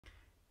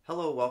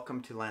Hello,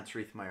 welcome to Lance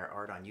Reithmeier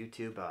Art on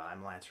YouTube.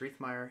 I'm Lance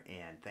Reithmeier,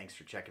 and thanks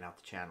for checking out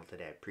the channel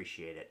today. I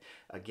appreciate it.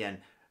 Again,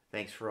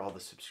 thanks for all the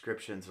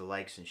subscriptions, the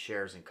likes, and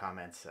shares and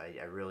comments.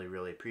 I really,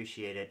 really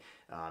appreciate it.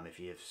 If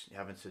you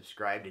haven't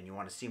subscribed and you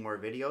want to see more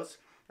videos,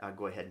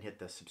 go ahead and hit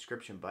the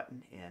subscription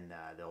button, and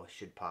they'll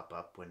should pop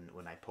up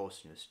when I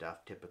post new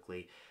stuff.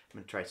 Typically, I'm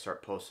going to try to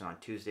start posting on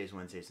Tuesdays,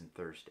 Wednesdays, and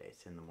Thursdays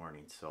in the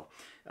morning.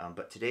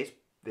 But today's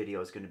video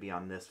is going to be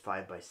on this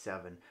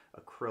 5x7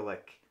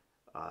 acrylic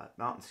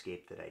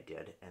mountainscape that I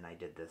did, and I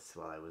did this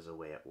while I was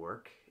away at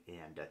work,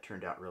 and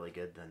turned out really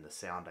good. Then the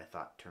sound I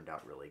thought turned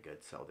out really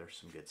good, so there's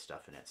some good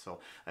stuff in it. So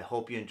I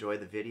hope you enjoy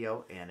the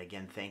video, and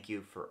again, thank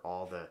you for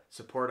all the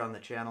support on the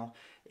channel,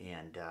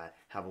 and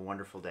have a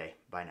wonderful day.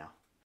 Bye now.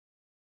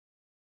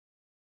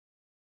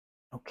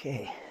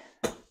 Okay,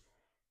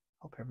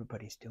 hope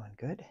everybody's doing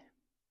good.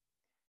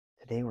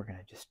 Today we're going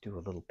to just do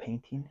a little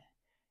painting,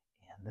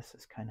 and this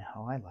is kind of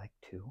how I like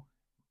to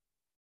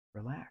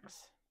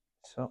relax.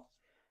 So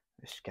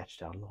I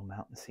sketched out a little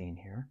mountain scene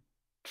here.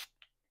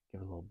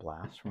 Give it a little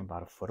blast from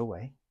about a foot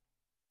away.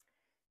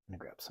 I'm going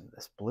to grab some of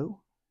this blue,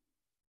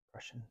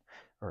 Russian,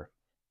 or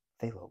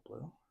phthalo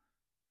blue.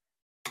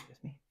 Excuse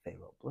me,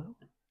 phthalo blue.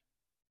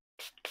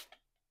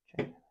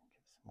 Okay, give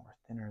some more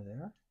thinner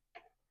there.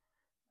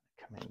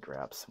 Come in and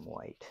grab some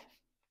white.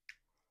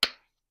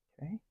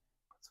 Okay,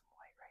 put some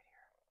white right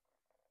here.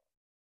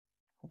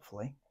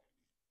 Hopefully,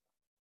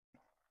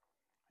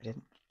 I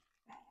didn't.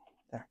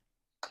 There.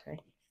 Okay,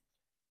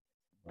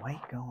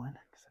 white going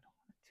because I don't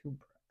want it too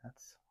bright.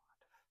 That's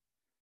a lot of.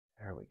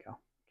 There we go.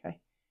 Okay,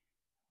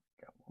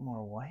 got one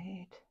more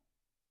white.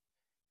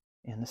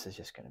 And this is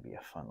just going to be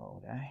a fun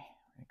little guy.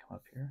 I'm going to come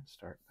up here and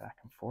start back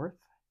and forth.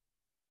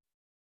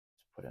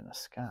 Let's put in a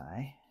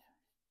sky.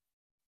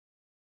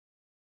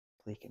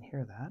 Hopefully you can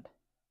hear that.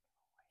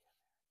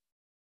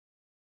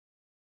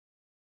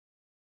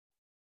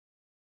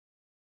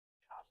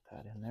 Chop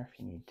that in there if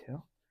you need to.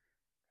 Grab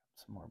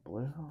some more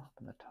blue up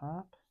in the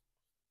top.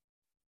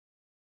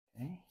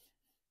 Okay.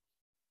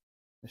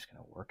 I'm just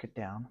going to work it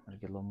down. I'm going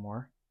to get a little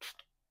more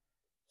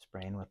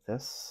spraying with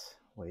this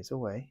ways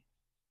away.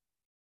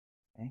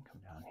 Okay,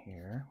 come down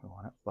here. We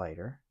want it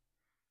lighter.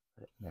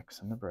 Let it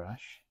mix in the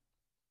brush.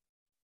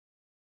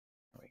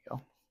 There we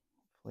go.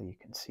 Hopefully you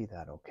can see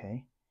that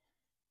okay.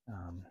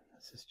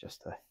 This is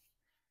just a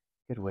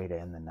good way to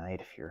end the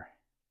night if you're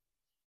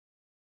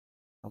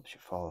helps you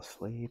fall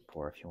asleep,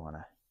 or if you want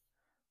to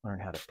learn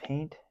how to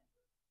paint.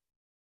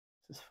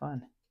 This is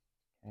fun.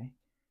 Okay,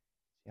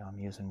 see how I'm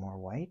using more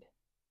white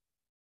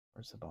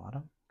towards the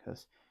bottom,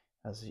 because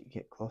as you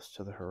get close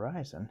to the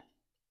horizon,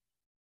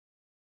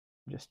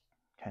 I'm just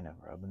kind of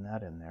rubbing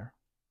that in there.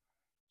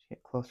 As you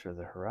get closer to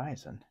the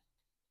horizon,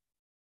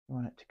 you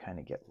want it to kind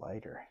of get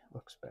lighter. It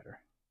looks better.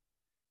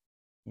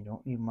 You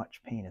don't need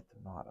much paint at the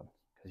bottom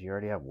because you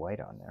already have white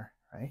on there,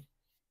 right?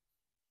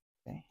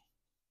 Okay.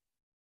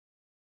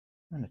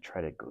 I'm going to try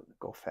to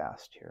go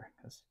fast here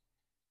because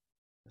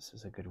this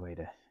is a good way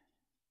to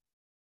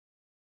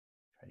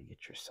try to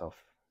get yourself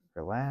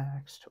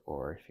relaxed,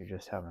 or if you're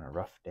just having a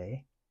rough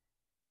day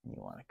and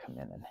you want to come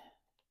in and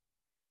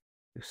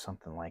do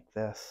something like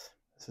this.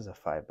 This is a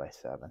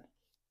 5x7.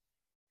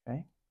 Okay.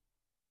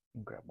 You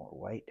can grab more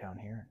white down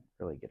here and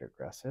really get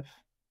aggressive.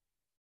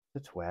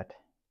 It's wet.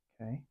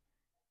 Okay.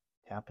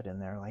 Tap it in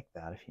there like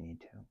that if you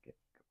need to. Work it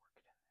in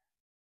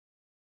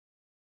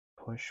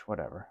there. Push,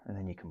 whatever, and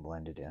then you can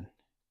blend it in.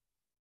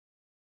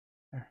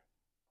 There.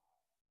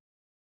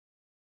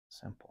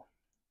 Simple.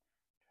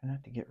 Try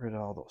not to get rid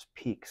of all those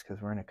peaks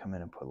because we're going to come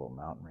in and put a little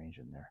mountain range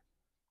in there.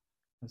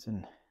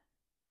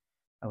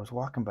 I was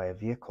walking by a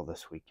vehicle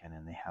this weekend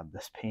and they had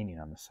this painting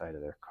on the side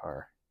of their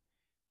car.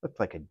 It looked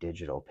like a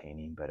digital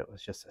painting, but it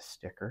was just a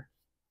sticker.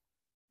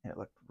 And it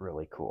looked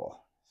really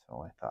cool.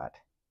 So I thought,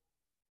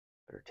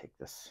 better take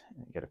this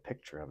and get a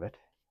picture of it.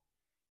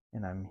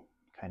 And I'm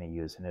kind of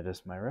using it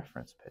as my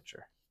reference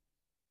picture.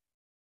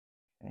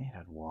 Okay, it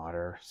had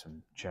water,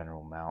 some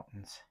general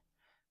mountains.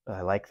 But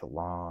I like the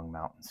long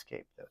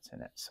mountainscape that's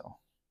in it. So,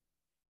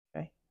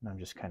 okay, and I'm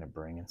just kind of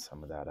bringing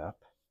some of that up.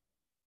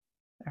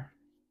 There.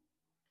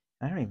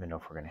 I don't even know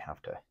if we're going to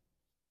have to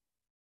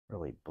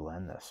really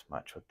blend this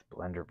much with the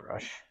blender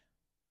brush.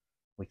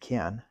 We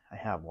can. I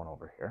have one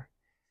over here.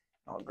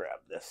 I'll grab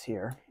this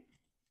here.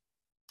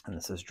 And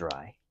this is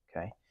dry,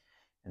 okay?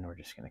 And we're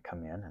just going to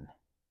come in and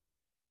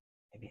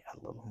maybe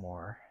add a little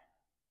more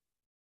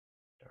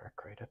dark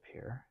right up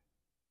here.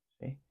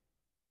 See?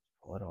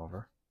 Pull it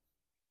over.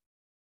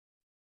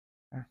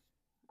 There.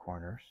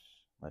 Corners.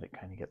 Let it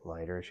kind of get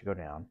lighter as you go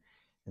down.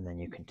 And then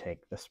you can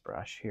take this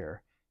brush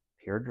here,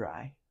 pure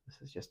dry. This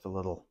is just a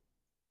little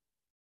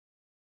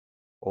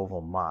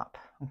oval mop.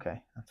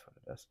 Okay, that's what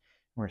it is.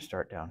 We're going to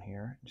start down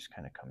here and just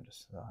kind of come to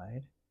the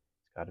side.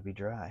 It's got to be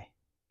dry.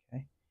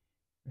 Okay,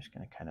 we're just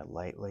going to kind of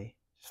lightly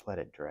just let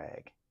it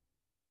drag.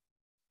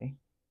 See?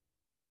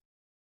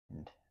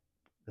 And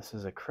this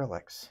is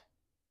acrylics.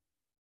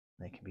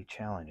 They can be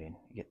challenging.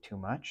 You get too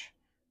much,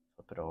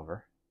 flip it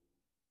over,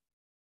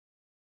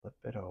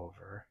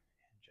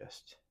 and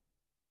just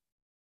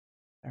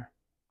there.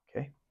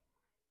 Okay.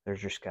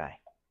 There's your sky.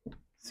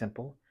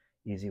 Simple,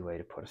 easy way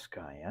to put a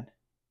sky in.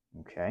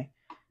 Okay,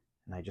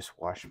 and I just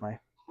wash my,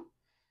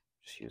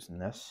 just using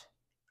this.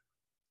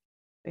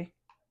 See,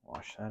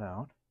 wash that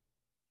out.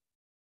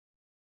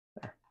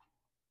 There.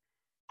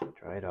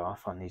 Dry it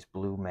off on these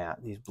blue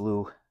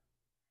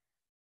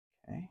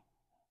okay,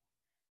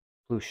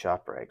 blue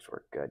shop rags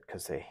work good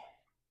because they're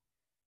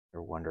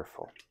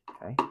wonderful.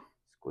 Okay,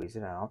 squeeze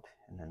it out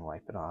and then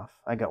wipe it off.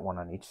 I got one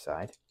on each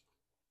side,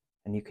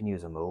 and you can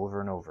use them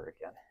over and over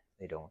again.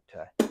 They don't,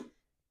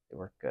 they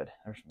work good.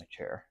 There's my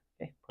chair.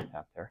 Okay, put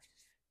that there.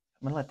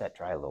 I'm gonna let that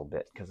dry a little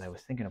bit because I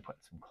was thinking of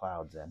putting some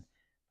clouds in,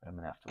 but I'm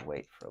gonna have to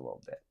wait for a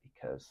little bit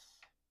because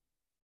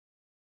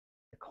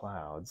the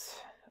clouds,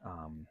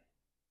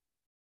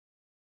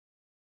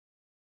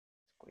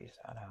 squeeze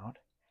that out.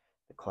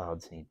 The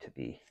clouds need to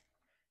be,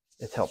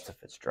 it helps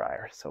if it's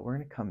drier. So we're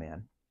gonna come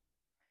in,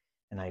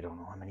 and I don't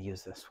know, I'm gonna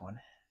use this one.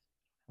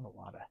 I have a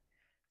lot of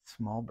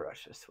small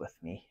brushes with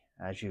me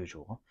as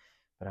usual,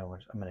 but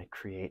I'm gonna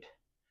create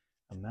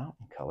a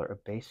mountain color, a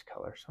base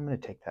color. So I'm gonna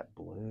take that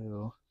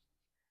blue,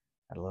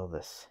 add a little of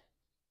this,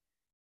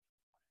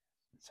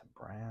 some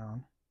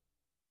brown,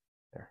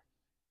 there.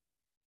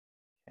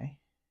 Okay,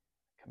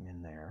 come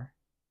in there,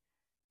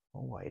 a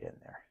little white in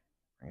there,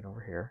 bring it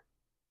over here.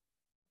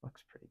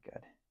 Looks pretty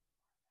good.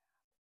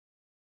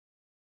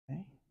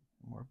 Okay,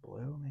 more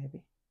blue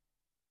maybe.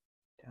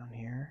 Down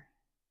here,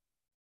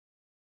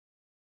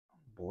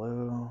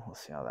 blue. We'll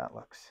see how that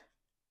looks.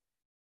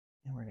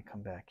 And we're gonna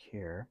come back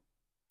here.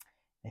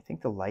 I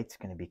think the light's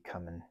gonna be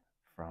coming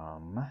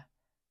from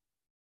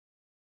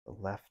the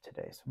left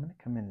today. So I'm gonna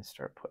come in and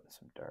start putting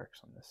some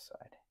darks on this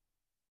side.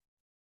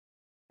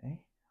 Okay,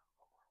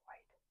 more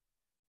white.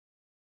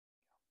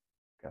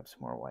 Grab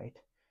some more white,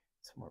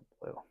 some more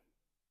blue.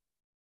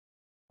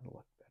 That'll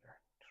look better.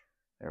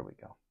 There we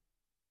go.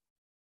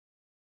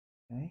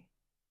 Okay.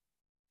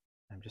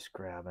 I'm just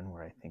grabbing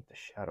where I think the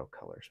shadow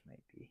colors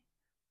might be.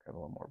 Grab a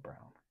little more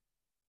brown.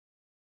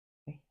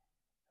 Okay.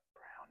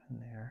 Brown in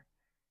there.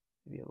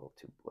 Maybe a little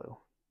too blue.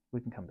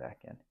 We can come back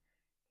in.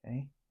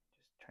 Okay.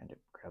 Just trying to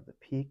grab the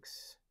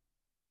peaks.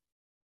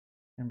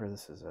 Remember,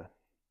 this is a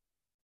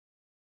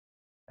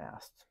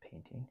fast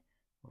painting.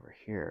 Over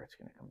here, it's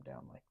going to come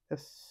down like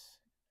this.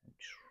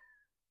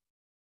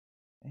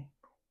 Okay.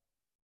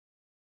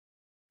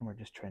 And we're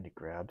just trying to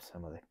grab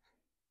some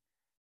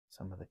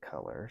of the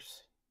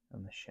colors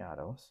and the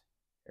shadows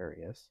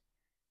areas.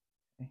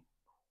 Okay.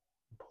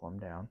 And pull them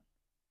down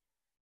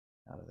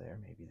out of there.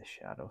 Maybe the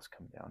shadows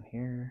come down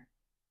here.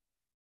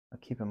 Now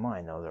keep in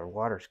mind though, their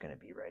water's going to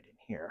be right in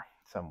here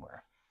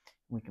somewhere.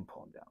 We can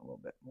pull them down a little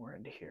bit more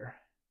into here.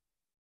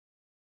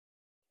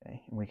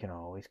 Okay, and we can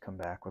always come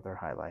back with our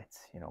highlights.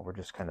 You know, we're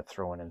just kind of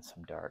throwing in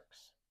some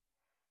darks.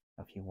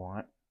 Now, if you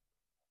want,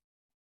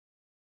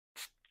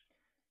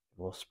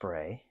 we'll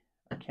spray.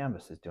 Our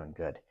canvas is doing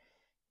good.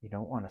 You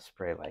don't want to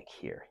spray like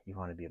here. You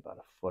want to be about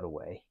a foot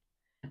away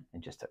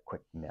and just a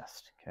quick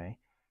mist, okay?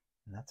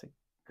 And that's a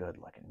good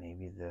looking.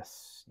 Maybe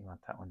this, you want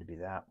that one to be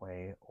that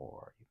way,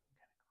 or you can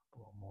kind of go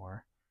a little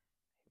more.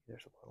 Maybe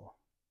there's a little,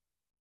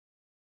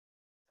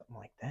 something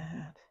like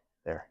that.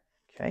 There,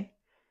 okay?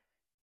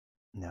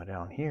 Now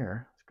down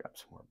here, let's grab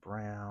some more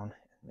brown,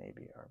 and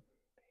maybe our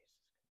base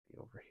is going to be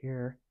over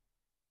here.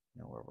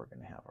 You know where we're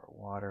going to have our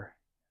water.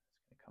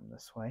 It's going to come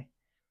this way.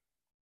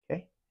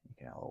 Okay, you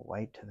can add a little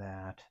white to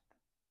that.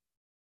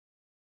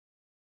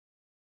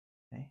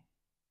 Okay,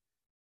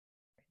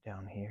 right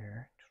down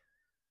here.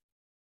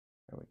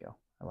 There we go.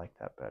 I like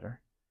that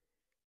better.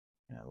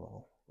 And a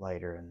little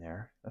lighter in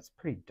there. That's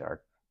pretty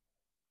dark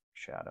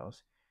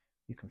shadows.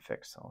 You can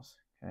fix those,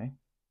 okay?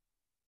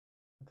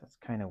 But that's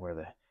kind of where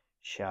the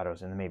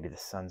shadows, and then maybe the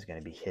sun's going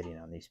to be hitting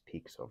on these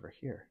peaks over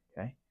here,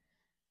 okay?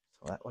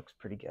 So that looks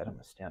pretty good. I'm going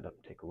to stand up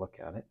and take a look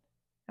at it.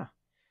 Yeah,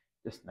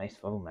 just nice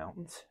little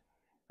mountains.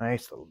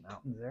 Nice little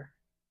mountains there.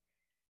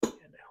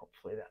 And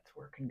hopefully that's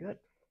working good.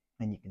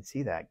 And you can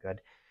see that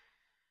good.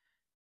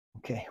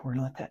 Okay, we're going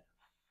to let that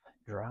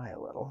dry a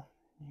little.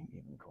 You can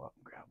even go up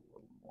and grab a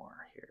little more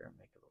here and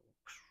make a little,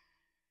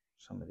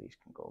 some of these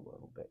can go a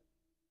little bit,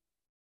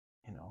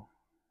 you know,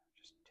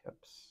 just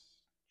tips.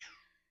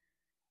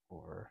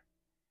 Or,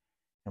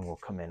 and we'll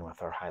come in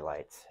with our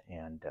highlights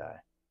and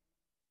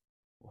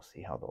we'll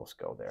see how those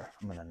go there.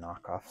 I'm going to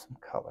knock off some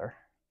color,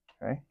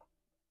 okay?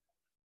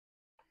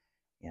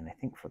 And I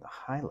think for the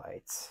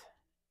highlights,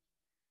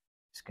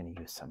 I'm just going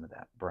to use some of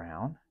that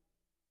brown.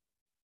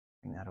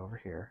 Bring that over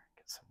here,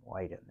 get some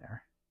white in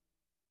there.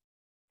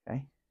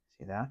 Okay,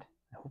 see that?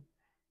 I hope,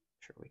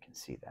 sure we can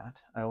see that.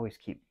 I always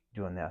keep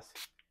doing this,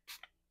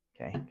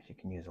 okay, because you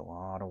can use a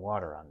lot of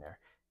water on there.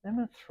 Then I'm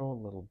going to throw a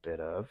little bit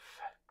of,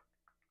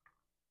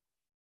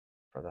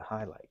 for the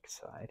highlight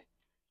side,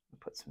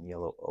 put some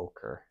yellow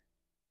ochre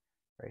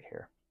right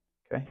here,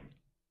 okay?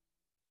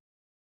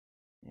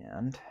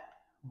 And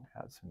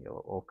add some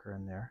yellow ochre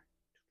in there.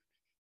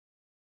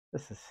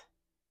 This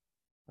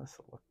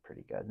will look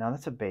pretty good. Now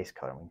that's a base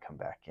color, we can come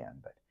back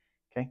in, but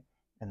okay.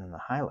 And then the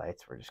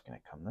highlights, we're just going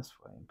to come this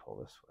way and pull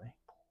this way.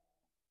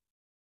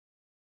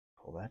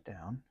 Pull that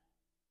down.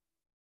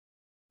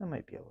 That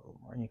might be a little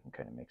more. You can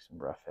kind of make some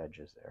rough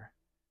edges there.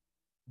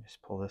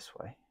 Just pull this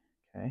way.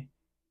 Okay.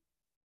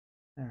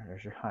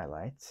 There's your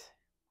highlights.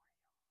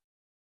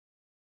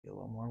 Be a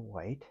little more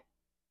white.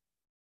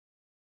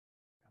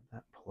 Grab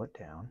that, pull it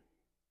down.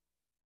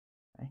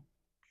 Okay.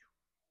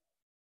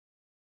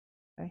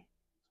 Okay.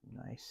 Some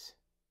nice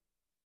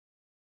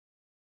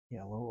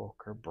yellow,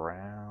 ochre,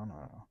 brown.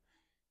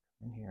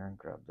 In here and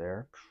grab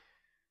there. That's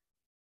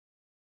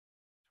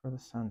where the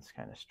sun's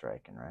kind of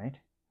striking, right?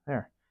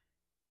 There.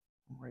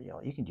 More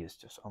yellow. You can use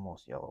just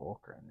almost yellow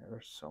ochre in there.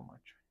 There's so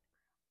much.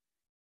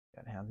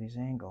 Got to have these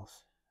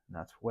angles. And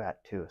that's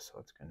wet too, so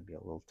it's going to be a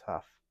little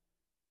tough.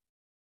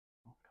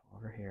 I'll come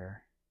over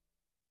here.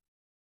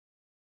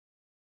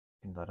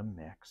 You can let them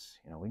mix.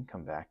 You know, we can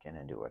come back in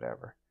and do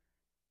whatever.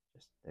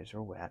 Just, these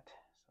are wet,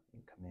 so you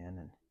can come in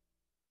and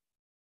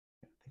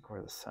I think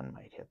where the sun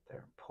might hit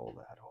there and pull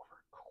that over.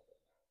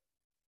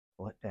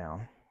 Pull it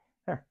down.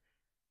 There.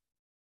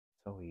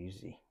 So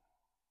easy.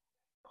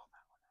 Pull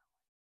that one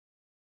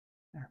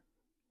out. There.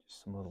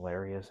 Just some little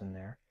areas in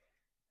there.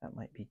 That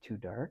might be too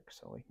dark,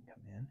 so we can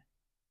come in.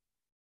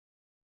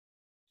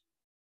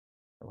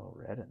 A little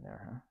red in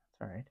there, huh?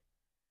 That's all right.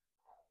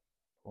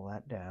 Pull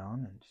that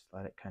down and just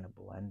let it kind of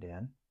blend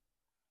in.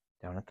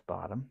 Down at the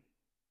bottom.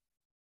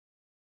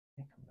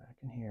 Okay, come back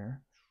in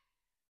here.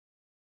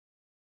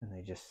 And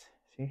they just,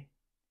 see?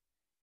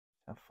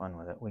 Have fun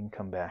with it. We can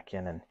come back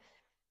in and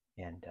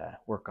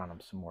work on them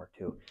some more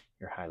too.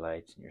 Your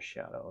highlights and your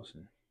shadows,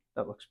 and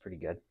that looks pretty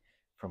good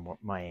from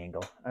my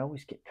angle. I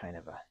always get kind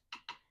of a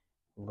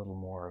little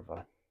more of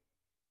a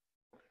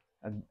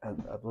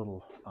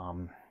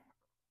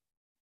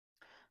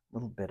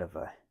little bit of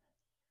a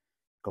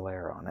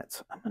glare on it.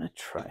 So I'm going to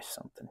try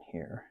something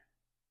here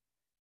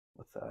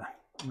with I'm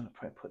going to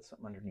probably put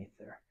something underneath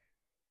there.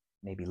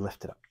 Maybe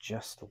lift it up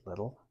just a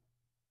little.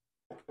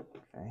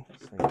 Okay,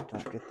 so you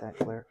don't get that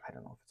glare. I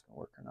don't know if it's going to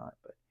work or not,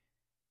 but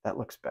that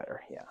looks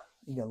better. Yeah,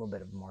 you got a little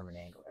bit of more of an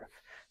angle there.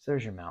 So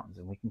there's your mountains,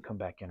 and we can come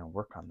back in and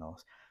work on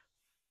those.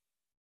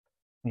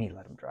 We need to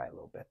let them dry a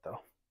little bit,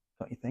 though,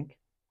 don't you think?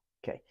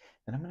 Okay,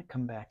 then I'm going to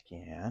come back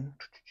in,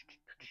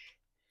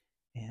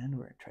 and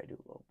we're going to try to do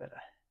a little bit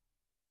of,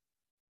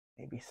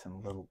 maybe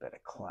some little bit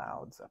of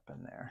clouds up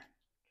in there.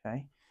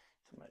 Okay,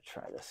 so I'm going to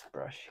try this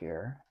brush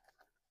here.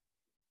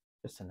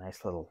 Just a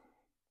nice little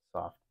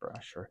soft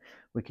brush, or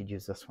we could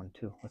use this one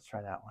too. Let's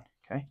try that one.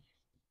 Okay,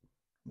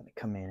 I'm going to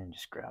come in and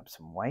just grab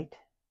some white.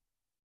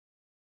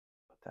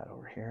 Put that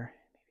over here.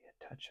 Maybe a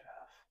touch of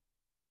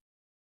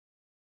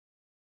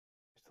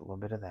just a little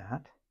bit of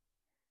that,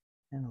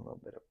 and a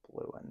little bit of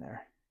blue in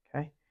there.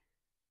 Okay,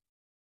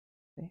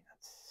 see,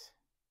 that's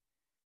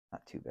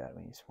not too bad.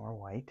 We need some more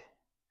white.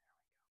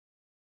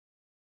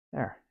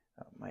 There,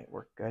 that might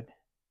work good.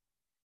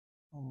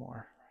 A little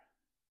more.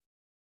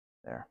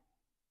 There.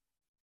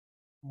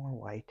 More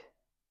white.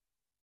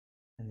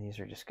 And these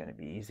are just going to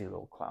be easy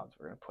little clouds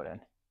we're going to put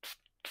in.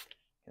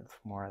 Get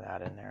some more of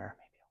that in there.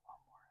 Maybe a lot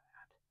more of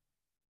that.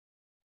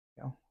 There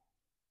we go.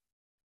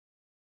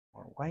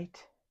 More white.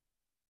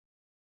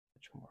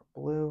 Much more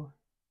blue.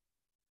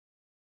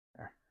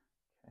 There.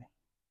 Okay.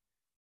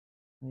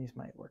 And these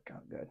might work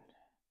out good.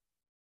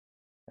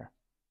 There.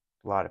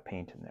 A lot of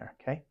paint in there.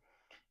 Okay.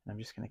 And I'm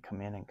just going to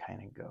come in and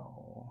kind of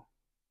go.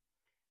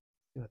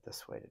 Do it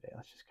this way today.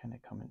 Let's just kind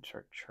of come and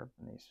start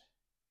sharpen these.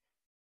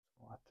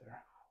 A lot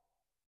there.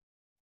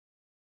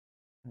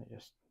 And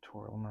just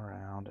twirl them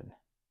around and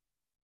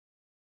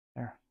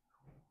there.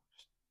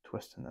 Just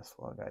twisting this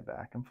little guy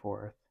back and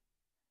forth.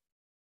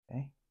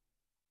 Okay.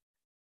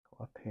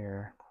 Go up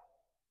here.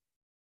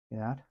 See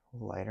that? A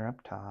little lighter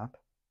up top.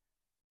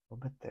 A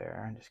little bit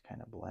there. And just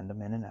kind of blend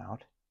them in and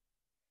out.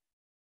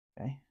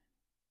 Okay.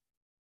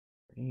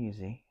 Pretty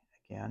easy.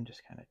 Again,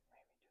 just kind of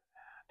maybe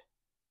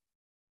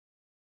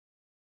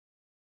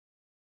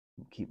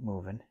do that. Keep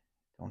moving.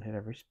 Don't hit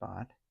every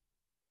spot.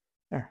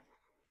 There.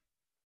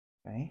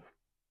 Okay.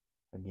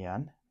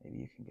 Again, maybe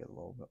you can get a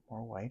little bit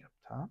more white up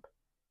top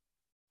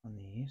on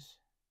these.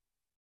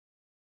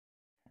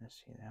 Kind of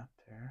see that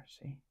there.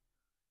 See?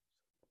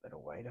 A bit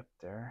of white up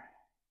there.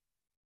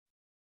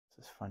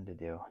 This is fun to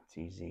do. It's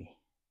easy.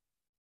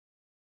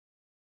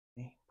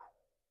 See?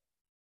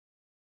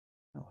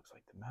 It looks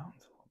like the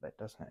mountains a little bit,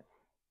 doesn't it?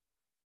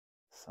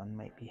 The sun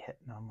might be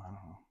hitting them. I don't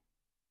know.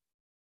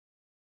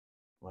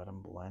 Let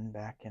them blend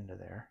back into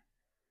there.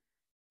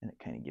 And it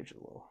kind of gives you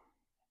a little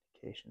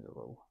indications, a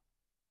little,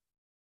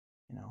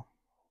 you know,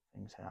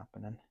 things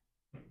happening.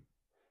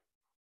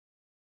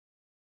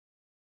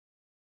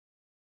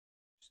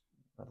 Just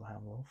let them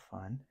have a little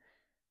fun.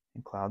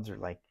 And clouds are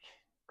like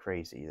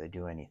crazy. They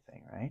do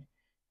anything, right?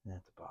 And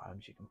at the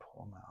bottoms, you can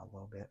pull them out a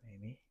little bit,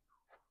 maybe.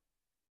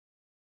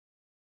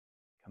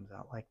 Comes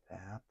out like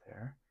that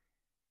there.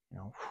 You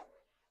know,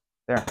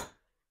 there.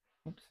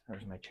 Oops,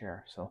 there's my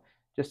chair. So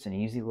just an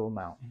easy little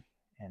mountain.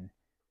 And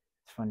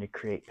it's fun to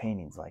create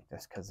paintings like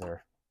this because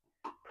they're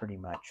pretty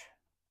much,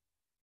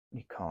 what do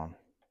you call them?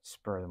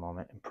 Spur of the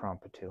moment,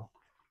 impromptu.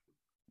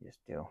 You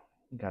just do.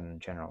 You got a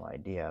general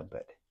idea,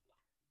 but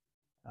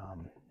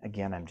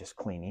again, I'm just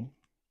cleaning.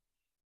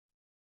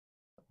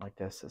 like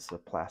this. This is a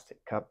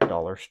plastic cup,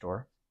 dollar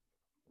store,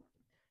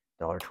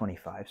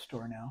 $1.25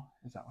 store now.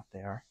 Is that what they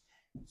are?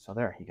 So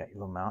there, you got your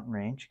little mountain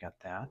range, you got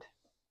that.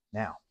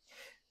 Now,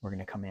 we're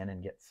going to come in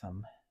and get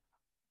some,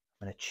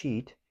 I'm going to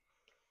cheat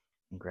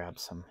and grab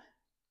some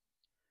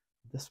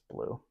of this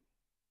blue.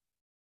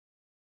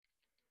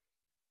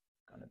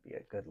 Going to be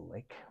a good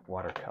lake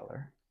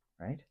watercolor,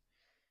 right?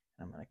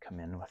 I'm going to come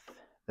in with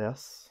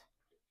this,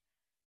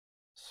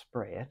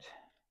 spray it,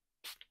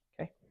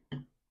 okay,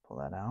 pull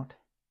that out,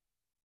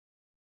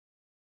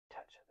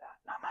 touch of that,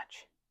 not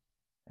much,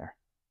 there,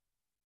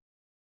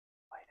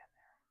 light in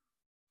there,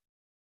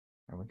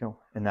 there we go,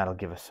 and that'll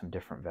give us some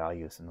different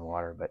values in the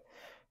water. But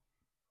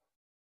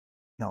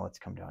now let's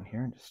come down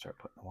here and just start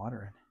putting the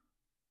water in.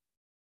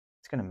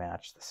 It's going to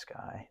match the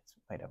sky. It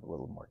might have a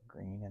little more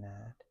green in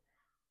it.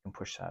 You can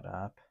push that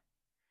up,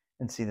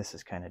 and see this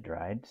is kind of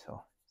dried,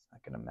 so it's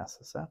not going to mess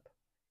us up,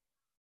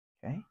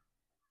 okay.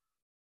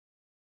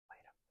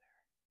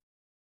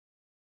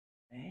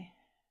 Okay.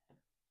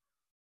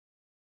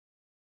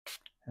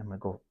 I'm going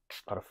to go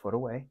about a foot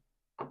away.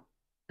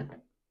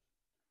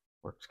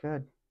 Works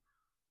good.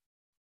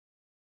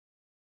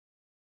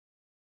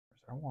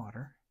 There's our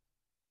water.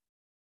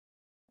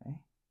 Okay.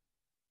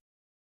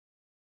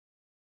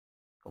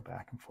 Go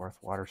back and forth.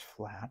 Water's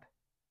flat.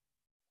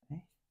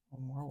 Okay. A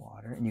little more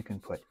water. And you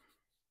can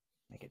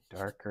make it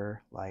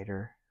darker,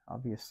 lighter.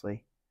 Obviously,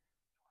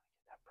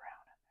 get that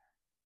brown in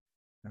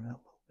there. Remember that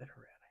little bit of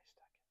red I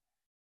stuck in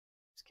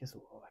there? This gives a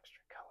little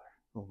extra color.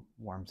 A little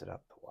warms it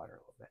up, the water, a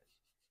little bit.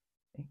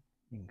 Okay.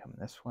 You can come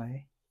this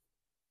way.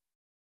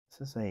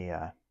 This is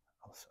a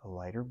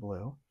lighter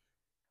blue.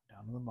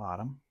 Down to the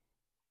bottom.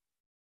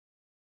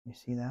 You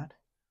see that?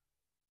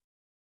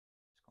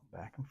 Just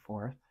going back and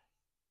forth.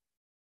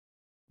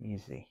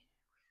 Easy.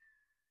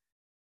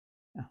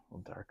 Yeah, a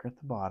little darker at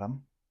the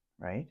bottom,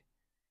 right?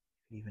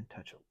 You can even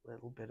touch a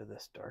little bit of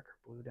this darker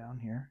blue down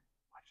here.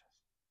 Watch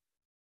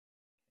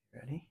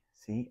this. Ready?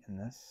 See, and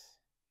this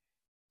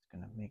is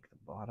going to make the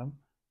bottom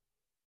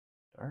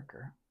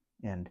darker.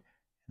 And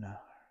in a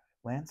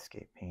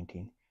landscape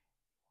painting,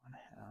 you want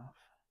to have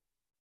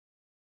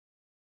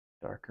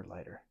darker,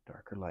 lighter,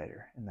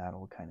 and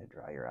that'll kind of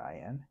draw your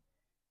eye in,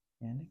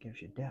 and it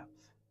gives you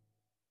depth.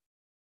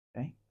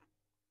 Okay?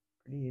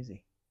 Pretty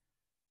easy.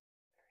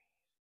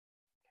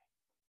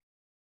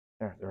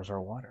 There's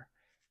our water.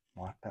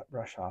 Walk that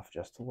brush off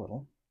just a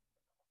little.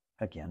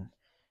 Again,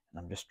 and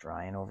I'm just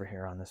drying over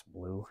here on this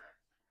blue.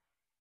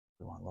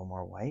 We want a little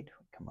more white.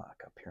 We come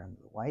back up here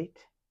into the white.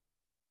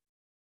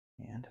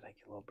 And did I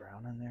get a little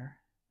brown in there?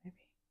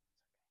 Maybe.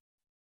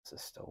 This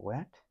is still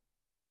wet.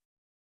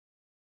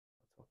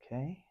 That's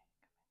okay.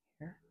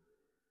 Come in here.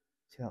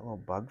 See that little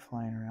bug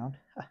flying around?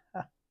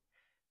 And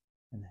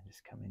then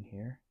just come in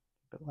here.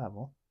 Keep it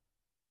level.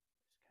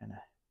 Just kind of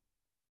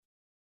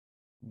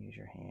use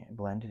your hand,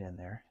 blend it in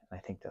there. And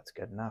I think that's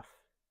good enough.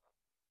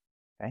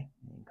 Okay,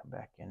 and you can come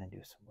back in and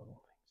do some little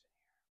things in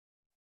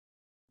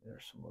here.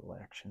 There's some little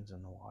actions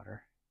in the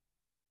water.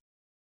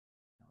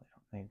 No, they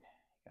don't need,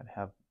 you gotta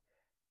have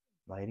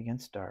light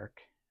against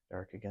dark,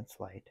 dark against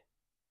light.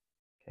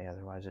 Okay,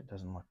 otherwise it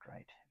doesn't look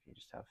right. If you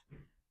just have, there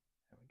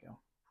we go,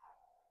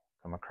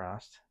 come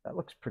across, that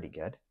looks pretty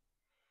good.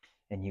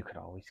 And you could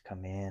always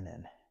come in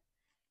and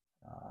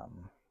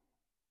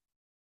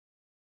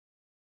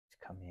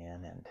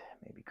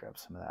maybe grab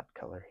some of that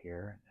color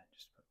here and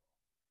just put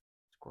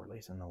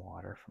squirrelies in the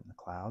water from the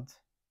clouds.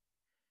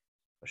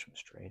 Push them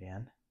straight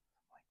in,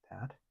 like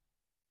that.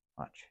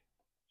 Watch.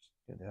 Just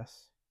do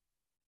this.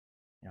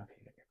 You know, if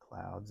you get your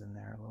clouds in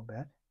there a little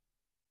bit.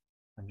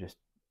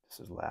 This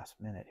is last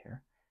minute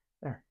here.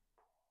 There.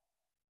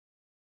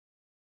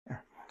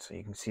 There. So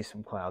you can see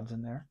some clouds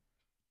in there.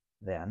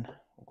 Then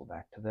we'll go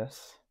back to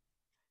this.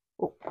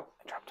 Oh,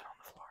 I dropped it on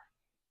the floor.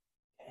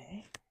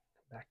 Okay.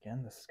 Come back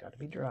in. This has got to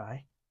be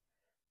dry.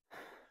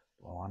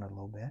 Blow on it a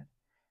little bit.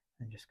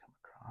 And just come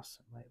across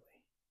and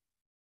lightly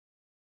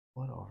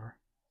pull it over.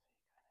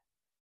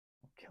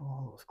 Kill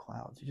all those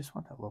clouds. You just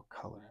want that little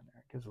color in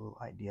there. It gives a little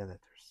idea that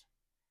there's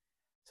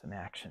some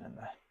action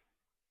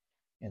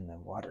in the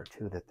water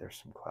too, that there's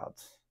some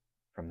clouds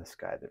from the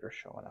sky that are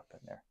showing up in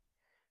there.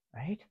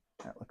 Right?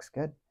 That looks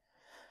good.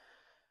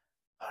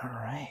 All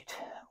right,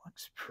 that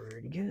looks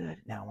pretty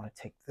good. Now I want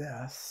to take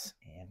this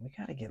and we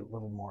got to get a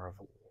little more of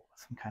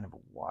some kind of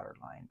a water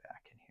line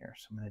back in here.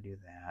 So I'm going to do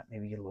that.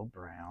 Maybe get a little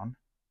brown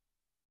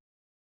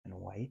and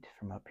white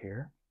from up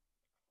here.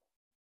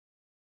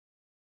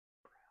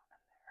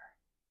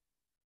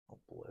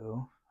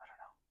 Blue, I don't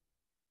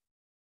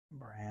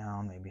know,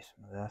 brown, maybe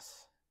some of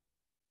this,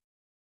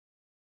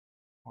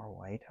 more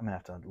white. I'm gonna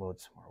have to load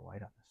some more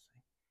white on this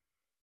thing.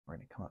 We're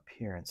gonna come up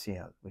here and see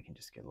how we can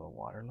just get a little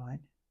water line.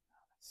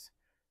 Oh, that's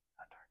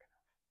not dark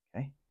enough.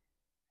 Okay,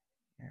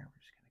 here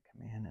we're just gonna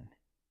come in and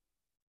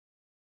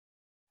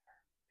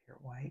pure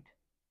white.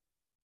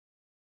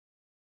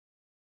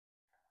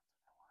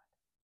 That's what I want.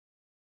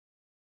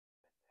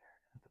 There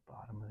at the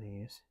bottom of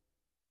these,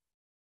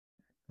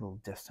 a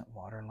little distant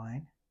water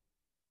line.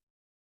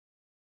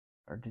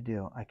 Hard to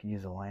do. I could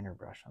use a liner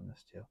brush on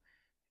this too.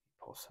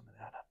 pull some of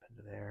that up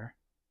into there.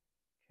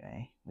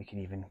 Okay, we can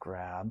even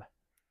grab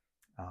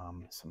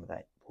some of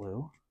that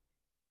blue,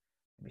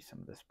 maybe some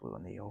of this blue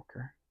in the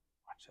ochre.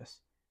 Watch this.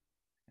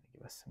 It's going to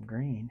give us some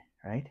green,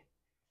 right?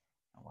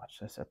 Now watch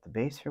this at the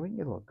base here. We can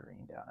get a little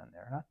green down in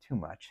there, not too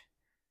much.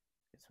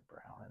 Get some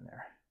brown in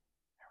there.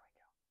 There we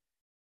go.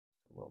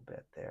 A little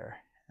bit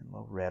there, and a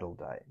little red will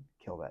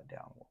kill that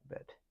down a little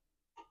bit.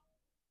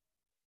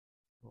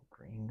 A little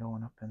green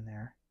going up in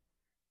there.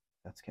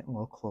 That's getting a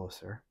little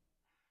closer.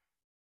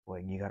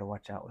 Boy, you got to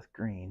watch out with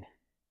green.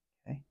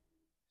 Okay,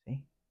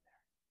 see?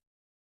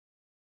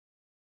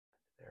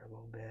 There a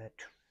little bit.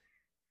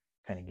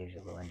 Kind of gives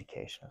you a little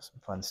indication of some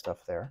fun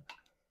stuff there.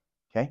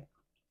 Okay?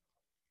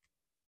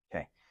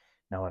 Okay.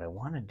 Now what I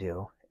want to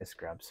do is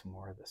grab some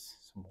more of this,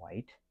 some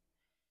white.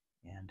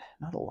 And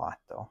not a lot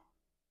though.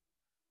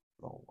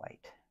 A little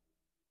white.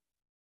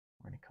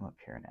 We're going to come up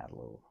here and add a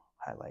little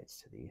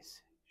highlights to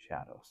these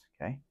shadows.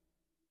 Okay?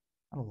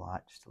 Not a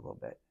lot, just a little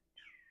bit.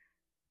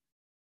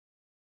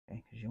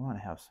 Okay? Because you want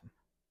to have some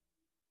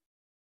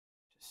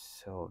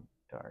just so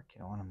dark. You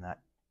don't want them that,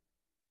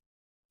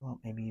 well,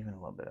 maybe even a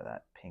little bit of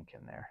that pink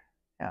in there.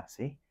 Yeah,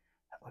 see?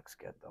 That looks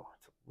good though.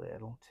 It's a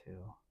little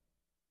too.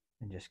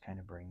 And just kind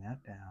of bring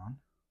that down.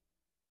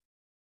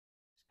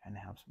 Just kind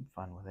of have some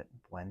fun with it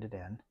and blend it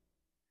in.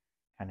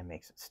 Kind of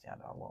makes it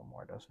stand out a little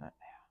more, doesn't it?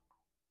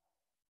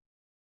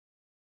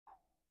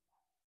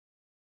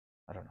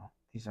 I don't know.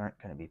 These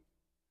aren't going to be.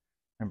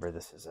 Remember,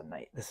 this is a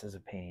night. This is a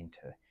painting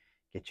to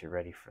get you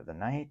ready for the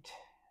night.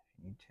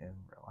 You need to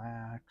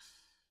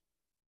relax.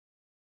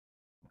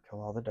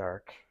 Kill all the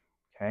dark.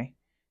 Okay?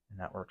 And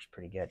that works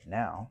pretty good.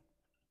 Now,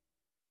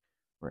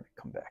 we're going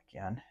to come back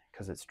in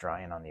because it's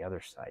drying on the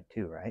other side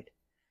too, right?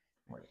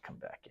 We're going to come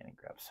back in and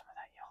grab some of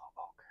that yellow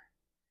ochre.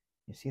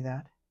 You see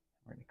that?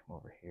 We're going to come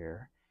over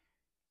here.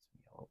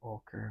 Some yellow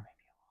ochre,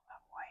 maybe a little of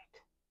that white.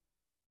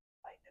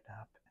 Lighten it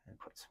up and then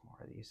put some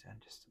more of these in.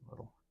 Just a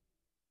little.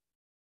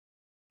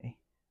 Okay?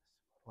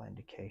 Some little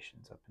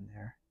indications up in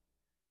there.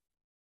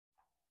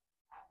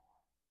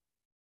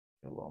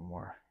 Get a little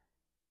more.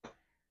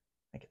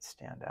 Make it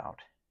stand out.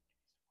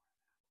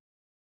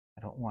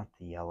 I don't want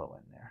the yellow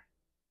in there.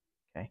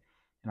 Okay?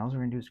 And all we're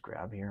going to do is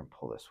grab here and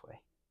pull this way.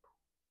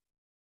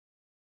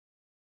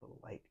 A little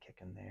light kick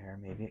in there.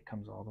 Maybe it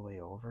comes all the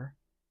way over.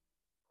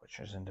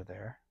 Pushes into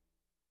there.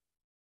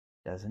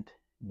 Doesn't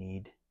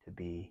need to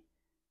be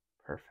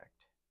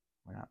perfect.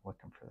 We're not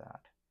looking for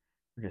that.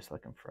 We're just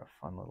looking for a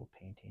fun little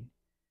painting.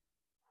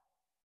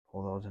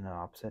 Pull those in the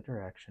opposite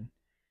direction.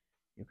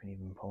 You can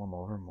even pull them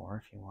over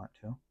more if you want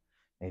to.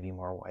 Maybe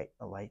more white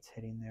lights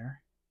hitting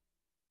there.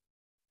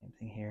 Same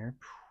thing here.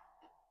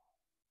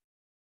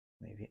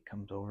 Maybe it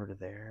comes over to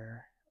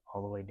there,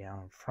 all the way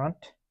down in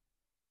front.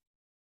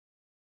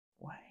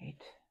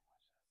 White.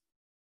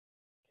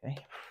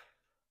 Okay.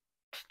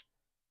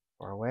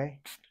 Far away.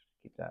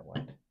 Keep that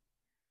white.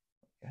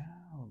 Yeah,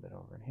 a little bit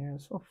over in here.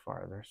 It's a little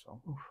farther,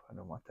 so I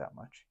don't want that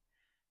much.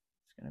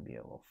 It's going to be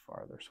a little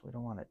farther, so we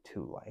don't want it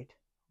too light.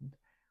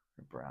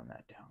 We're brown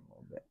that down a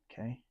little bit,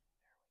 okay?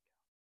 There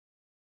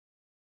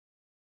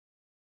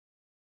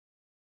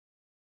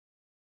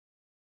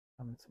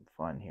we go. Having some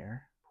fun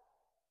here.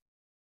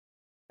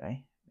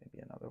 Okay,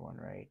 maybe another one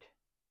right.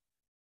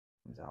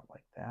 Comes out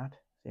like that.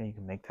 See, you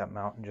can make that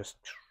mountain just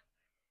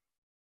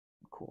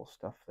cool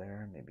stuff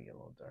there. Maybe a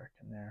little dark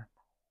in there.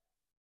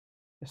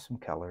 Just some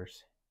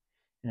colors.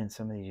 And in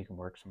some of these, you can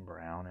work some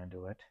brown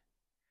into it.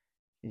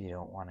 You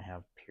don't want to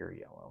have pure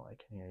yellow.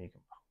 Like here, you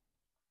can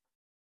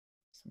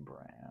some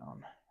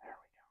brown. There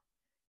we go.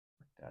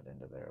 Work that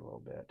into there a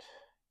little bit.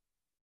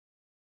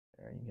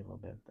 There, you can get a little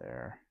bit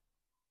there.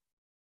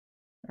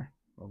 There,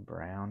 a little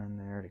brown in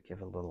there to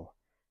give a little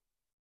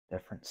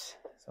difference.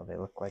 So they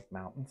look like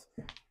mountains.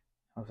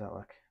 How's that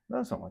look?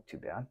 Doesn't look too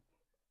bad.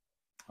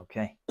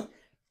 Okay,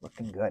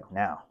 looking good.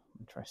 Now,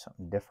 I'm gonna try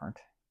something different.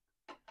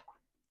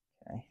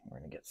 Okay, we're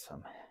gonna get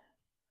some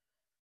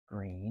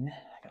green.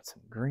 I got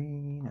some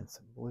green and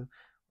some blue.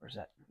 Where's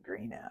that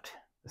green at?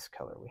 This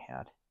color we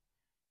had.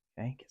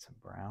 Okay, get some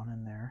brown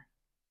in there.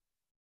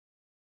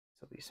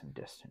 There'll be some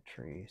distant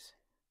trees.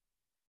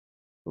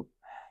 Oop,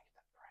 get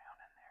that brown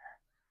in there.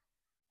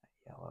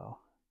 That yellow.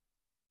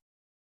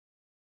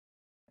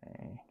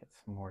 Okay, get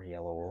some more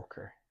yellow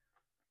ochre.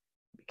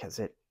 Because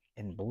it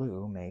in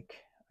blue make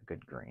a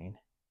good green.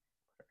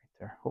 Put it right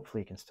there.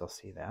 Hopefully you can still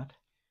see that.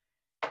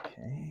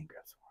 Okay,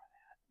 grab some more of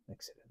that.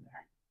 Mix it in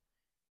there.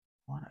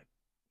 Want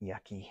a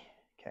yucky.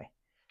 Okay.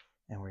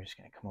 And we're just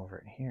going to come over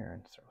in here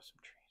and throw some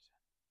trees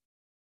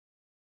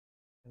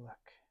in.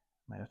 Look,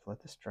 might have to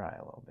let this dry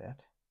a little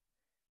bit.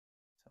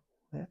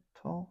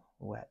 It's a little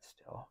wet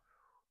still.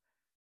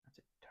 Let's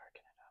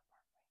darken it up,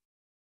 aren't we?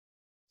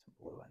 Some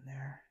blue in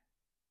there.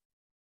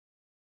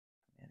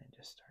 Come in and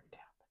just start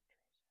tapping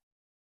trees.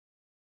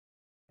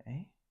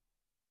 Okay.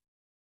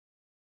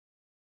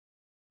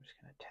 I'm just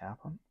going to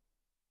tap them.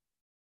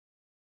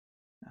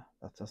 No,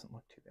 that doesn't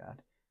look too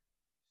bad.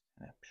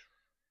 And I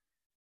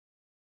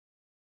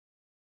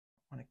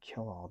want to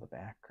kill all the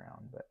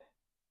background, but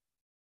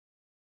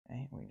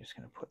okay, we're just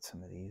going to put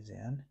some of these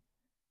in.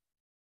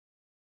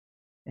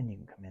 And you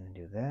can come in and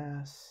do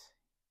this.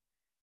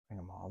 Bring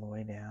them all the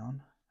way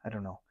down. I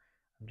don't know.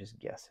 I'm just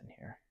guessing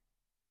here.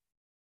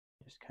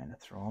 Just kind of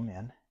throw them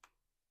in.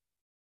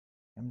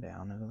 Come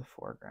down into the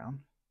foreground.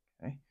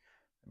 Okay.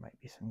 There might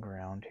be some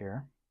ground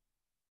here.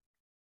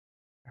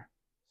 There.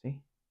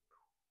 See?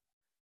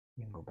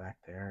 You can go back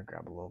there,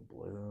 grab a little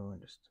blue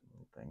and just some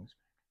little things.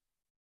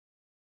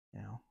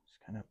 You know, just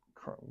kind of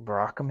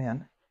rock them in.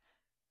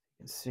 You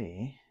can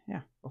see,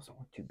 yeah, those don't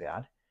look too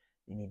bad.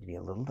 You need to be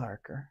a little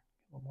darker.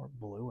 A little more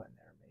blue in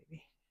there,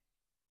 maybe.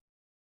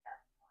 There,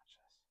 watch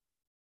this.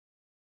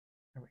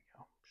 There we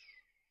go.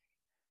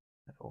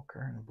 That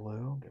ochre and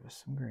blue, give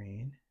us some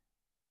green.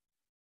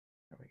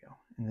 There we go.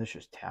 And this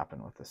just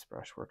tapping with this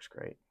brush works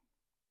great.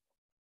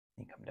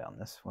 You come down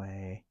this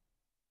way.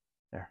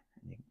 There,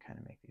 and you can kind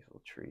of make these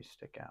little trees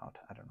stick out.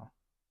 I don't know.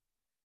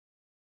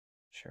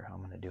 Not sure how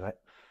I'm going to do it.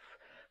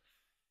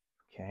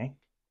 Okay.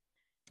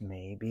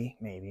 Maybe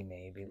we can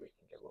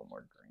get a little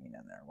more green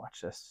in there.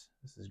 Watch this.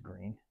 This is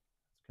green.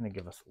 It's going to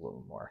give us a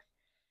little more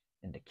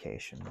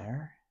indication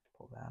there.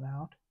 Pull that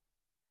out.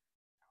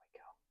 There we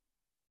go.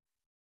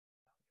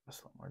 Give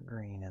us a little more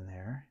green in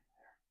there.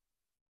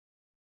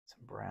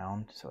 Some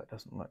brown so it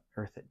doesn't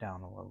earth it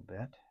down a little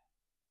bit.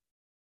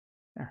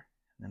 There.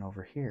 And then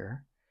over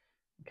here,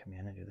 come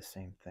in and do the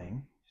same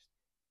thing.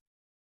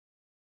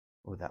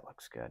 Oh, that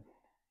looks good.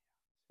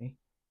 See?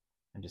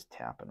 I'm just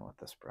tapping with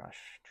this brush.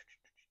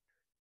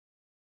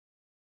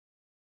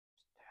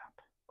 Just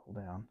tap, pull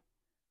down.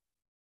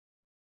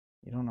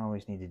 You don't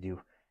always need to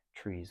do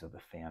trees with a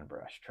fan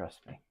brush,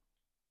 trust me.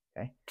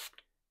 Okay?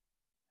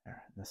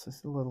 There. This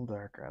is a little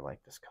darker. I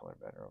like this color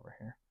better over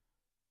here.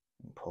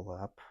 And pull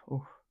up.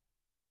 Ooh.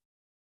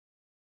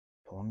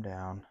 Pull them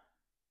down.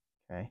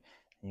 Okay?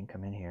 And you can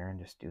come in here and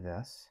just do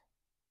this.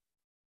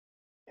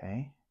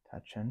 Okay?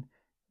 Touching.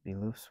 Be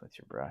loose with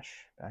your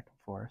brush. Back and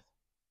forth.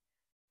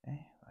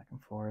 Okay? Back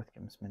and forth.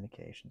 Give them some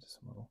indications.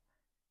 Some little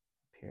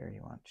up here.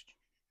 You want to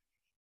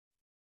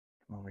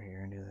come over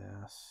here and do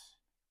this.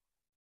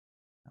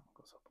 That one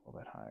goes up a little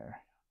bit higher.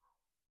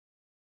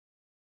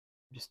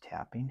 Just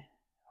tapping.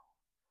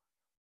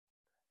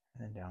 And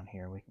then down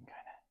here we can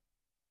kind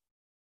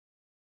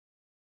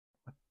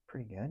of look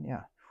pretty good.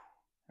 Yeah.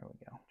 There we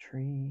go.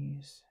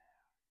 Trees.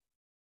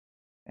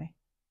 Okay.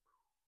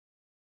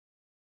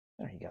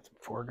 There you got some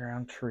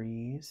foreground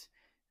trees.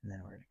 And then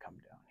we're going to come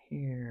down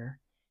here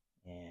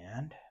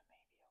and maybe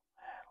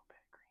a little bit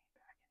of green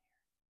back in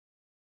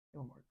here. A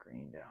little more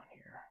green down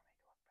here. Make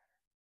it look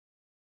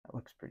better. That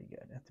looks pretty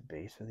good. At the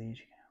base of these,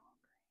 you can have a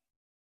little green.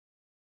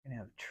 You're going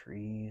to have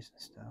trees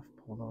and stuff.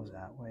 Pull those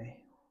that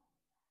way.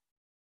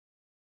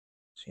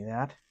 See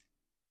that?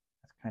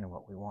 That's kind of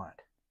what we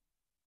want.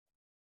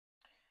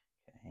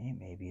 Okay,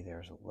 maybe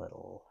there's a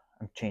little,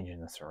 I'm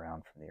changing this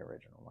around from the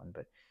original one,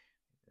 but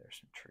there's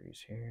some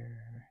trees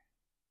here.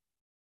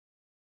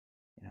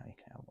 You know, you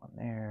can have one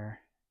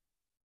there.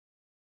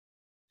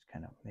 Just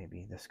kind of,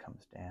 maybe this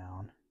comes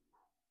down.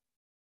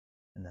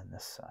 And then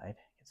this side,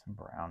 get some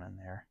brown in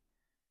there.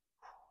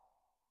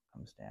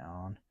 Comes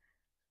down.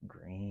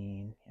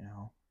 Green, you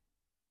know.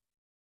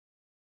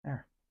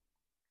 There.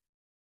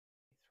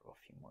 Throw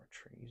a few more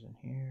trees in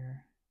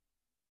here.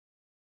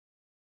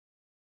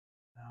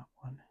 That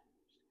one.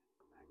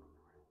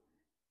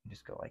 You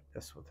just go like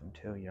this with them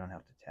too. You don't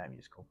have to tab. You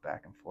just go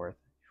back and forth.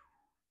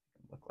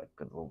 Look like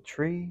good little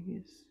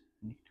trees.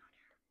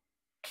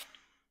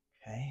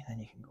 Okay, then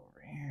you can go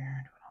over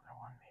here, do another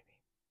one maybe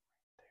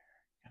right there.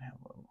 You can have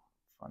a little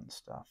fun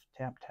stuff.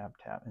 Tap, tap,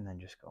 tap, and then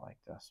just go like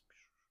this.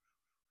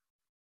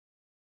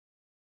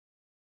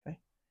 Okay,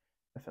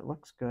 if it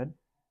looks good,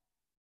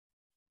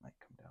 might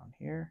come down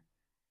here.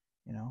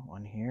 You know,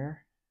 one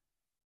here.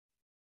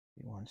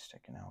 Be one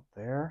sticking out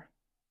there.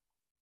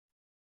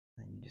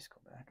 Then you just go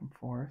back and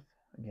forth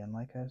again,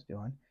 like I was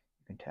doing.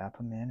 You can tap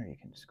them in, or you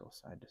can just go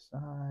side to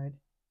side.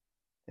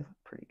 They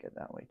look pretty good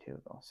that way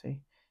too, though. See, you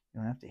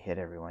don't have to hit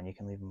everyone. You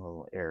can leave them a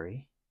little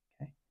airy,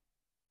 okay?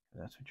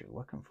 Because that's what you're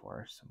looking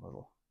for, some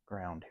little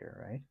ground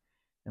here, right?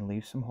 And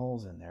leave some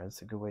holes in there.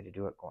 That's a good way to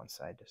do it, going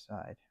side to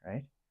side,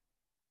 right?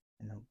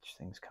 And then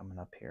things coming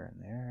up here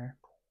and there.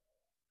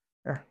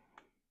 There.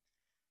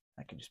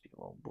 That could just be a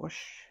little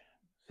bush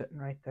sitting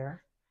right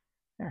there.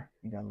 There,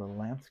 you got a little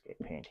landscape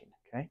painting,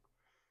 okay?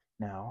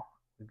 Now,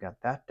 we've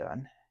got that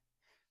done.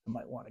 We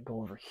might want to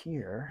go over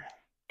here.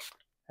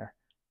 There.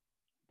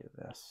 Do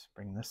this.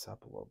 Bring this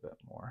up a little bit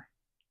more.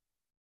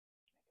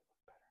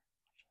 Make it look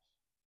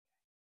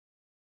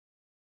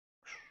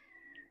better.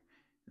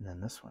 And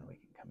then this one, we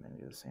can come in and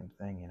do the same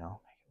thing, you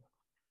know. Make it look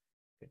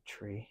like a good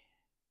tree.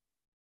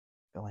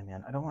 Fill him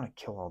in. I don't want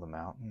to kill all the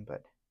mountain,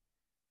 but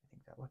I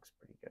think that looks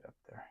pretty good up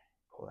there.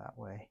 Pull that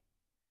way.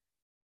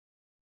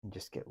 And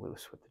just get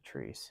loose with the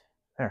trees.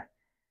 There.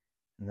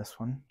 And this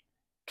one,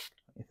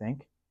 what do you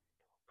think?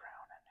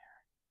 Brown in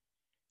there.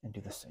 And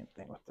do the same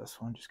thing with this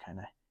one. Just kind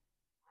of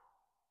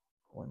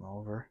pull him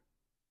over.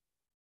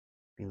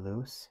 Be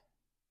loose.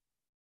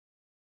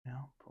 You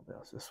know, pull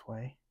those this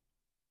way.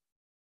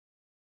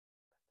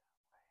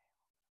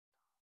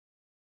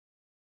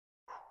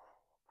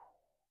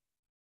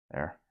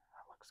 There.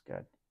 That looks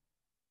Looks good.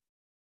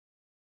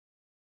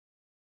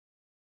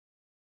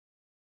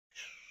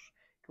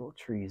 Little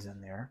trees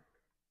in there.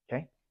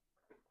 Okay.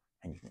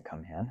 And you can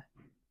come in.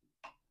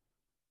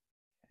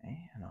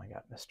 Okay. And I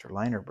got Mr.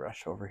 Liner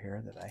brush over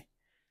here that I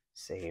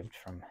saved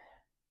from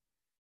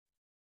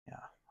a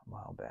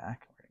while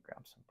back. We're going to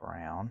grab some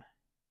brown.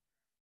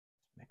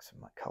 Mix some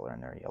color in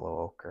there, yellow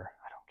ochre.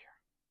 I don't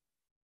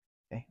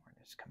care. Okay, we're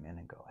going to just come in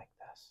and go like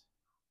this.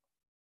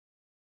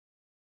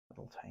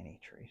 Little tiny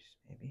trees,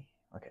 maybe.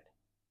 Look at it.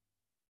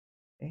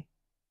 Okay.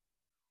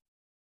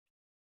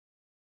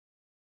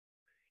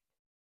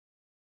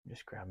 I'm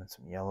just grabbing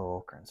some yellow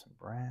ochre and some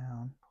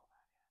brown.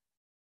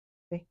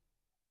 Okay.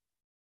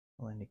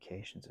 Little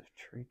indications of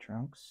tree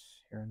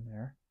trunks here and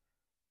there.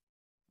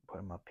 Put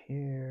them up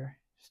here.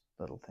 Just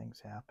little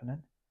things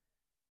happening.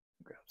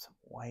 Grab some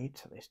white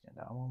so they stand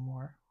out a little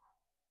more.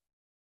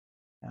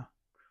 Yeah.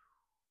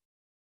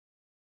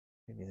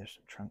 Maybe there's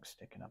some trunks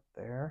sticking up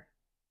there.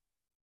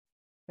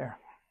 There.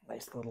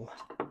 Nice little,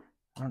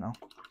 I don't know.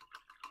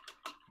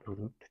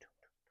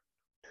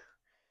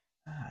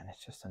 And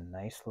it's just a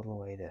nice little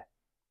way to,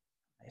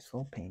 nice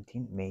little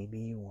painting. Maybe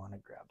you want to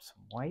grab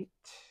some white.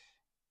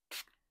 I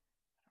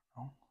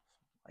don't know,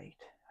 some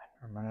white.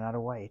 I'm running out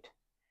of white.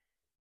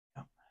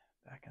 Yep,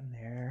 back in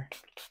there.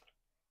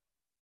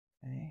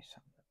 Okay,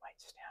 something that might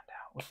stand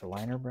out with the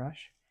liner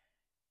brush.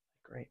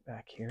 Like right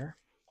back here.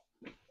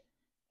 Maybe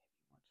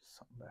you want just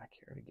something back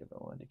here to give a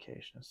little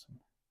indication of some,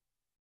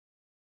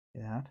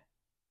 see that?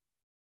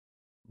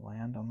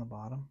 Land on the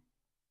bottom.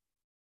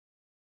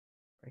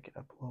 Break it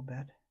up a little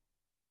bit.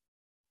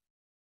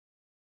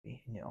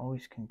 And you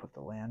always can put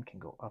the land can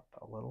go up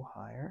a little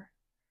higher.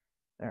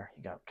 There,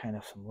 you got kind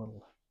of some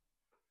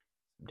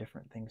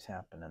different things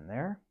happening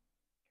there.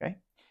 Okay,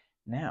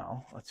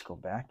 now let's go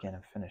back in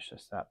and finish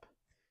this up.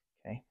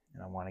 Okay,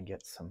 and I want to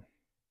get some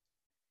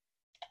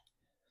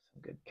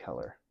good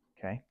color.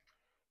 Okay,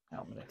 now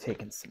I'm going to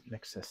take and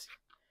mix this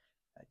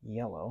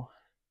yellow.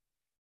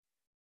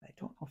 I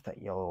don't know if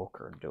that yellow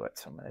ochre will do it,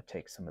 so I'm going to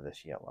take some of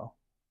this yellow.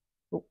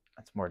 Oh,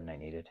 that's more than I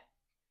needed.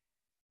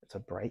 It's a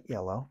bright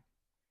yellow.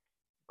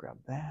 Grab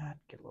that,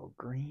 get a little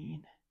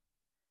green,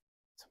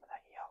 some of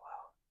that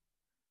yellow,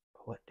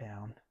 pull it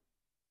down.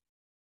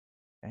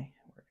 Okay,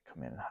 we're going to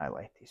come in and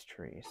highlight these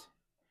trees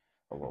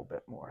a little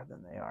bit more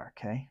than they are,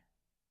 okay?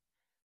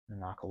 I'm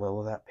going to knock a little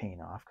of that paint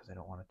off because I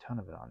don't want a ton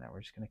of it on there.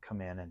 We're just going to come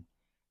in and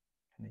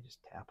kind of just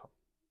tap them.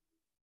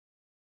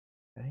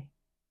 Okay?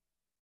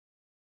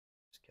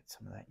 Just get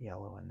some of that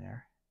yellow in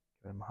there,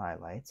 give them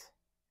highlights.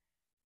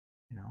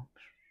 You know,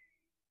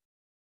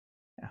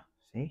 yeah,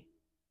 see?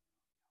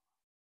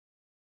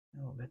 A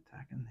little bit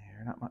back in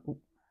there, not much.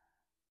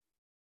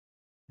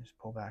 Just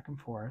pull back and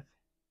forth,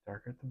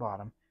 darker at the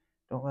bottom.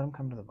 Don't let them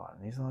come to the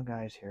bottom. These little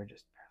guys here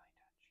just barely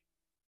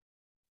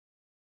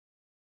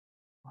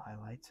touch.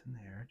 Highlights in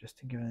there just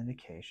to give an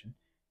indication.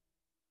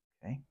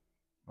 Okay,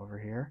 over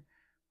here,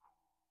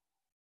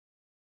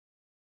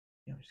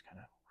 you know, just kind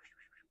of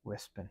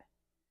wisping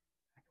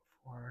back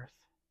and forth.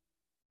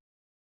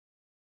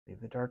 Leave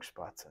the dark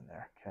spots in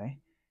there, okay?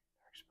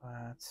 Dark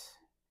spots.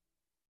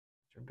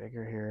 These are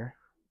bigger here.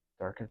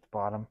 Darker at the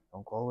bottom.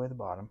 Don't go all the way to the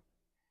bottom.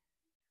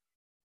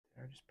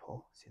 There, just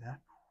pull. See that?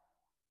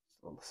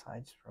 Just little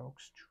side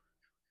strokes.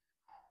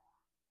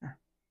 There.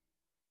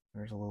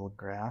 There's a little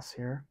grass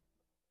here.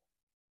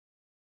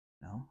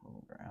 No, a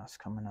little grass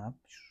coming up.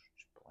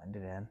 Just blend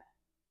it in.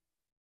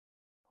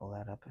 Pull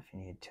that up if you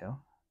need to.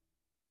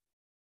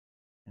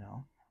 You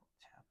know,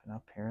 tapping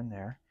up here and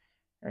there.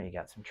 There, you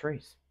got some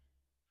trees.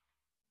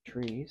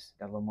 Trees,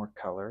 got a little more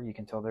color. You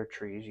can tell they're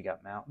trees. You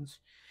got mountains.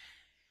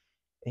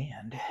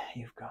 And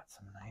you've got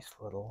some nice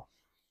little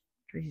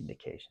tree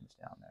indications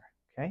down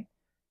there, okay?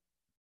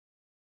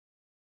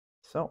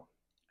 So,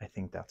 I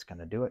think that's going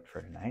to do it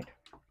for tonight.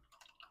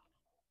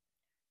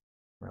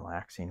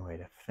 Relaxing way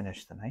to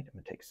finish the night. I'm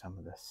going to take some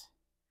of this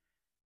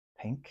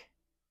pink,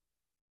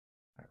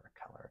 whatever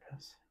color it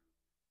is,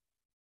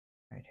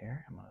 right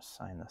here. I'm going to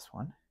sign this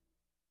one.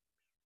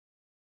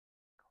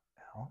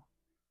 L,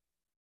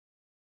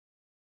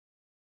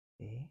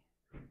 E,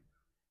 R.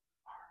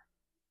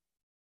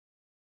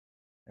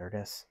 There it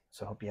is.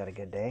 So I hope you had a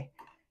good day,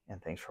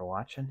 and thanks for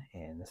watching.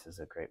 And this is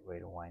a great way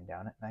to wind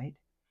down at night.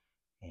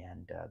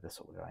 And this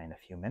will dry in a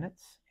few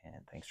minutes.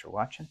 And thanks for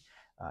watching.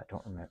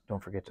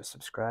 Don't forget to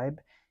subscribe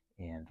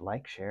and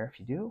like, share if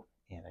you do.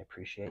 And I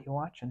appreciate you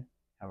watching.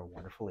 Have a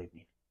wonderful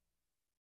evening.